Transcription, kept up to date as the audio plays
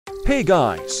Hey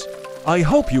guys, I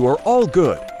hope you are all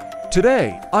good.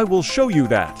 Today, I will show you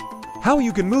how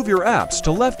you can move your apps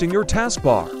to left in your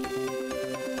taskbar.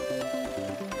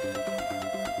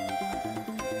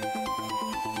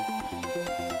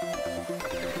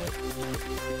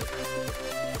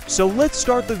 So let's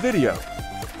start the video.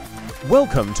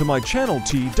 Welcome to my channel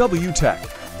TW Tech.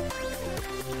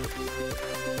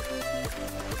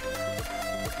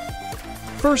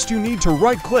 First, you need to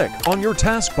right-click on your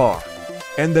taskbar,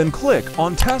 and then click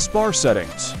on Taskbar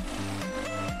Settings.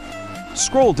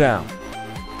 Scroll down.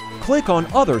 Click on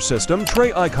Other System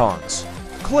Tray Icons.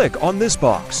 Click on this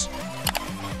box,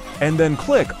 and then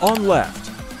click on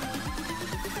Left.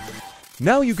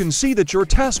 Now you can see that your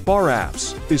taskbar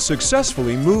apps is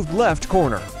successfully moved left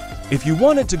corner. If you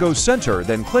want it to go center,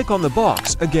 then click on the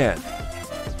box again,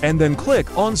 and then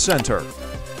click on Center.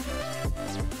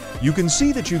 You can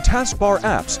see that your taskbar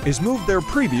apps is moved their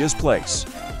previous place.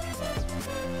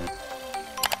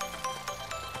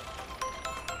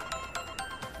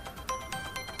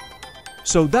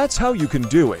 So that's how you can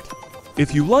do it.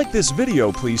 If you like this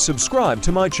video, please subscribe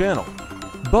to my channel.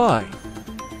 Bye.